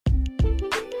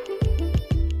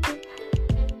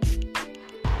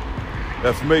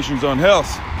Affirmations on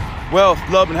health, wealth,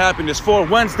 love, and happiness for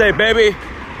Wednesday, baby.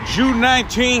 June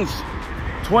 19th,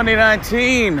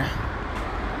 2019.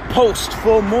 Post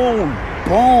full moon.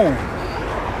 Boom.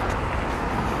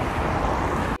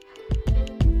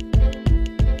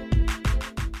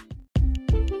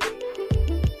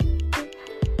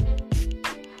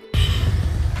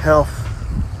 Health.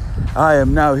 I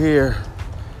am now here,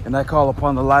 and I call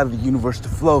upon the light of the universe to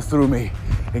flow through me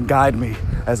and guide me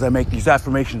as I make these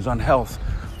affirmations on health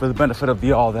for the benefit of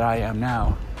the all that I am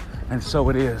now. And so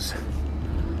it is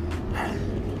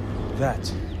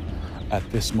that at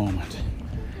this moment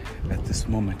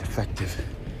effective,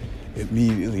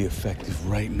 immediately effective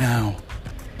right now,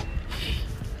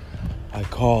 I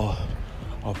call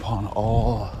upon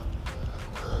all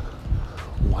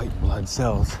white blood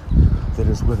cells that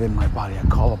is within my body. I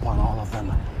call upon all of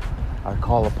them. I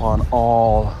call upon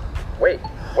all... Wait.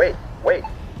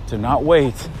 To not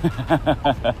wait,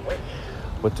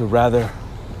 but to rather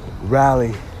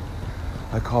rally.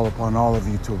 I call upon all of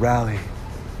you to rally,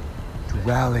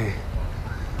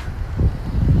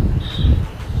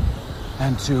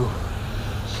 and to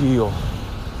heal,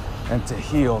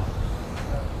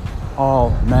 all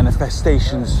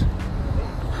manifestations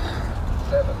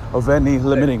of any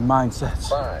limiting mindsets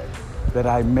that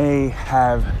I may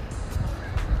have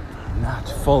not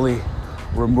fully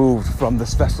removed from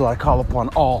this vessel. I call upon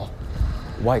all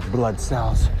white blood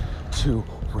cells to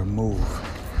remove,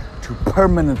 to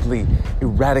permanently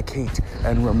eradicate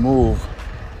and remove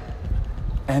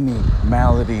any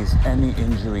maladies, any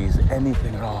injuries,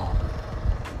 anything at all.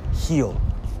 Heal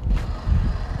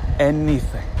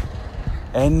anything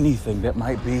that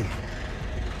might be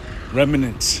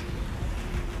remnants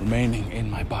remaining in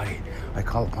my body. I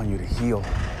call upon you to heal.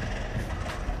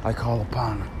 I call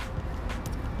upon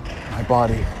my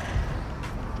body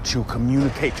to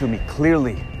communicate to me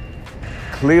clearly,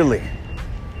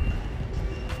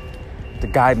 to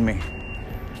guide me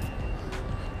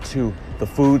to the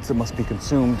foods that must be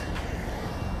consumed,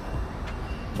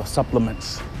 the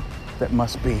supplements that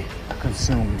must be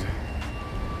consumed,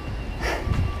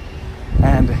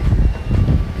 and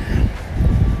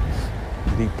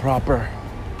the proper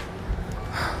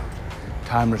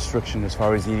time restriction as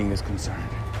far as eating is concerned,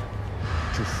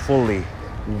 to fully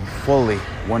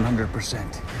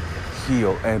 100%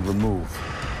 heal and remove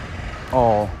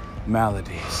all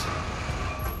maladies.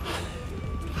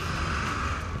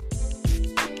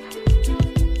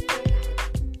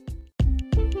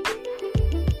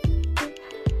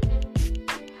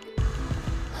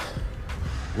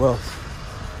 Well,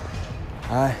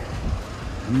 I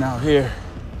am now here,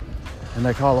 and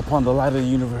I call upon the light of the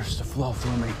universe to flow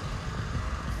through me.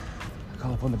 I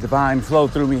call upon the divine flow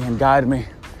through me and guide me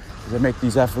as I make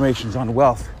these affirmations on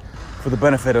wealth for the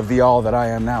benefit of the all that I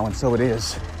am now. And so it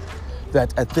is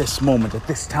that at this moment, at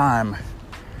this time,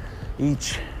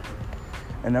 each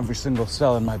and every single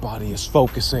cell in my body is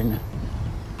focusing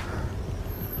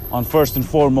on first and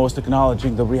foremost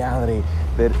acknowledging the reality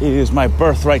that it is my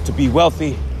birthright to be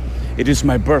wealthy. It is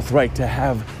my birthright to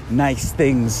have nice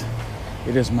things.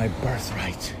 It is my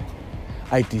birthright.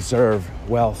 I deserve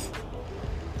wealth.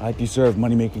 I deserve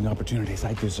money-making opportunities.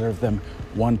 I deserve them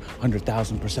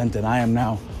 100,000%. And I am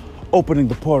now opening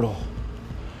the portal.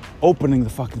 Opening the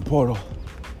fucking portal.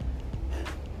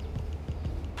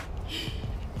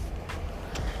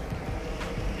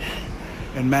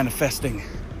 And manifesting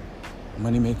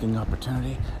money-making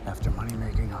opportunity after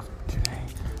money-making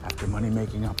opportunity after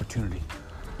money-making opportunity.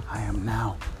 I am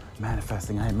now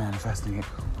manifesting. I am manifesting it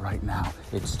right now.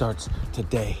 It starts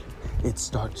today. It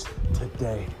starts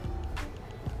today.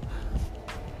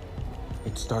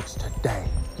 It starts today.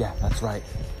 Yeah, that's right.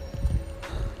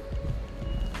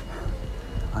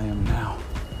 I am now,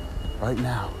 right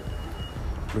now,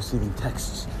 receiving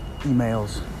texts,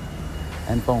 emails,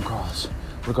 and phone calls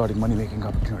regarding money-making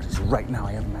opportunities. Right now,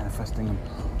 I am manifesting them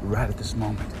right at this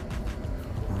moment.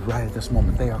 Right at this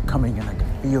moment. They are coming and I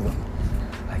can feel them.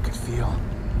 I could feel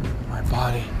my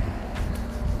body.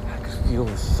 I could feel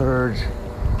the surge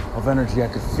of energy. I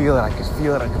could feel it. I could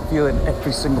feel it. I could feel it in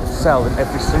every single cell, in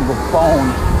every single bone.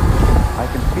 I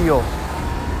can feel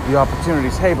the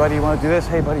opportunities. Hey, buddy, you want to do this?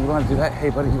 Hey, buddy, you want to do that? Hey,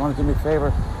 buddy, you want to do me a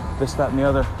favor? This, that, and the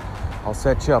other. I'll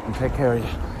set you up and take care of you.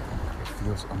 It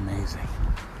feels amazing.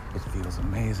 It feels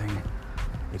amazing.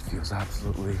 It feels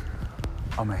absolutely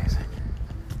amazing.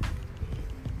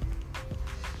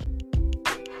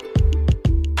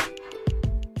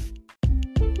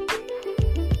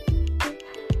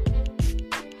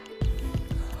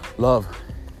 Love,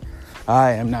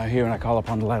 I am now here and I call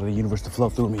upon the light of the universe to flow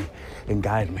through me and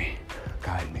guide me.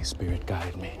 Guide me, Spirit,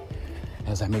 guide me.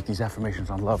 As I make these affirmations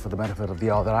on love for the benefit of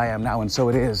the all that I am now. And so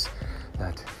it is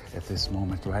that at this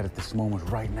moment,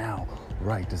 right now,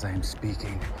 right as I am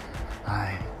speaking,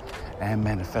 I am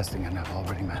manifesting and have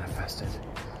already manifested.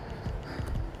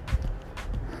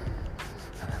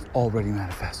 And I've already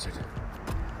manifested a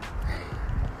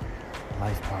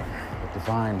life partner, the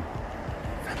divine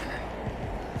feminine,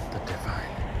 the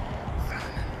divine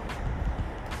feminine.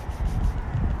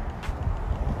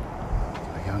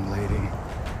 A young lady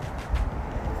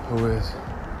who is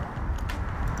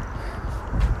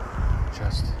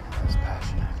just as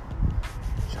passionate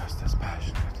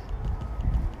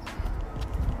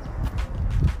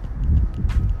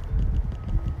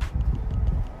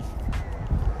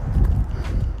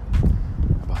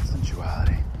about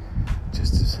sensuality,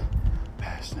 just as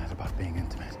passionate about being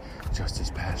intimate, just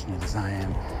as passionate as I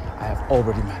am. I have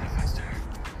already manifested her.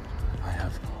 I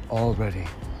have already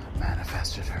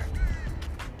manifested her.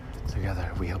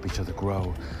 Together we help each other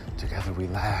grow. Together we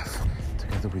laugh.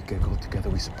 Together we giggle. Together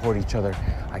we support each other.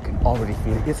 I can already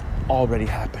feel it. It's already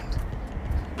happened.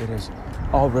 It has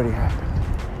already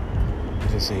happened.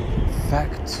 It is a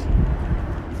fact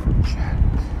check.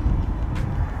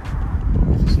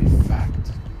 It is a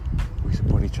fact. We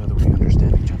support each other. We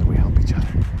understand each other. We help each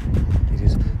other. It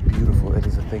is beautiful. It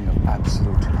is a thing of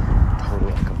absolute, total,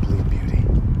 and complete beauty.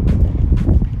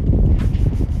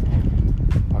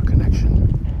 Our connection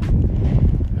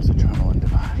is eternal and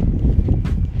divine,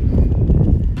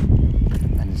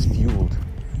 and is fueled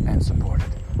and supported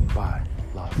by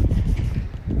love.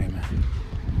 Amen.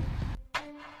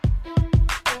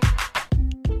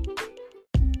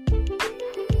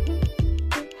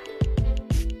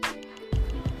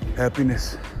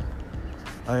 Happiness.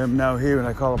 I am now here, and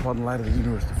I call upon the light of the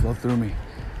universe to flow through me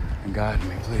and guide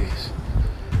me, please,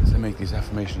 as I make these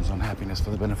affirmations on happiness for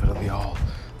the benefit of the all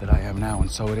that I am now. And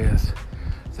so it is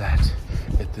that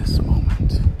at this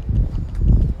moment,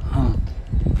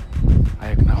 I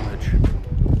acknowledge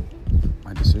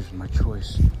my decision, my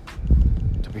choice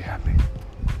to be happy.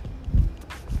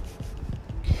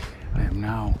 I am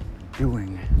now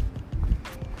doing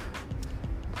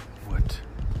what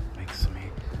makes me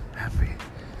happy.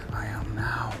 I am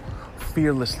now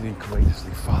fearlessly and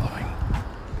courageously following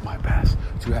my path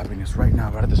to happiness right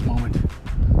now, right at this moment.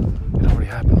 It already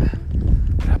happened,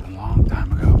 man. It happened a long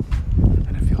time ago.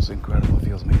 And it feels incredible, it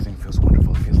feels amazing, it feels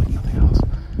wonderful, it feels like nothing else.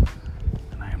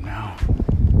 And I am now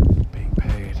being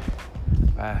paid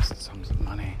vast sums of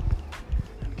money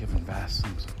and given vast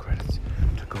sums of credit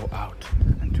to go out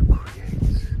and to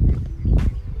create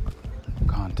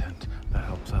content that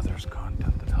helps others,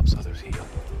 content that helps others heal.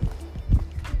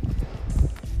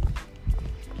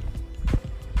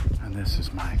 And this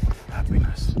is my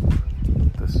happiness.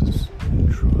 This is, in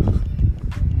truth,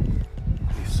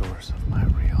 the source of my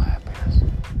real happiness.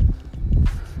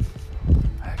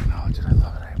 I acknowledge it, I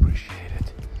love it, I appreciate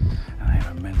it, and I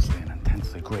am immensely and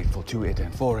intensely grateful to it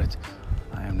and for it.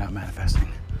 I am now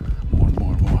manifesting more and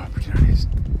more and more opportunities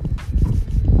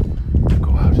to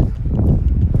go out,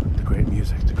 to create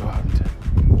music, to go out and to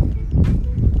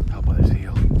help others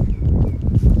heal.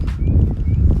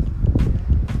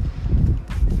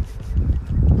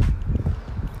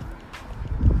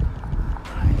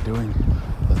 I am doing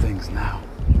the things now.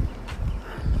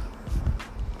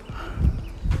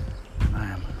 I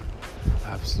am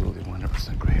absolutely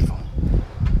 100% grateful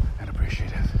and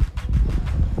appreciative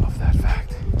of that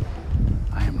fact.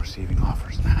 I am receiving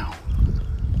offers now.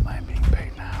 I am being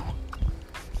paid now.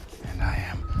 And I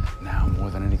am now more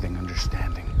than anything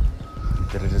understanding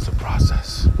that it is a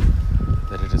process.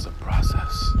 That it is a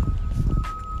process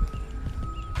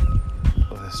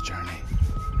of this journey.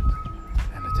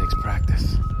 And it takes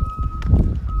practice.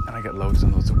 And I get loads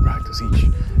and loads of practice each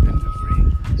and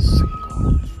every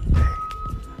single day.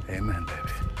 Amen,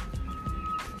 baby.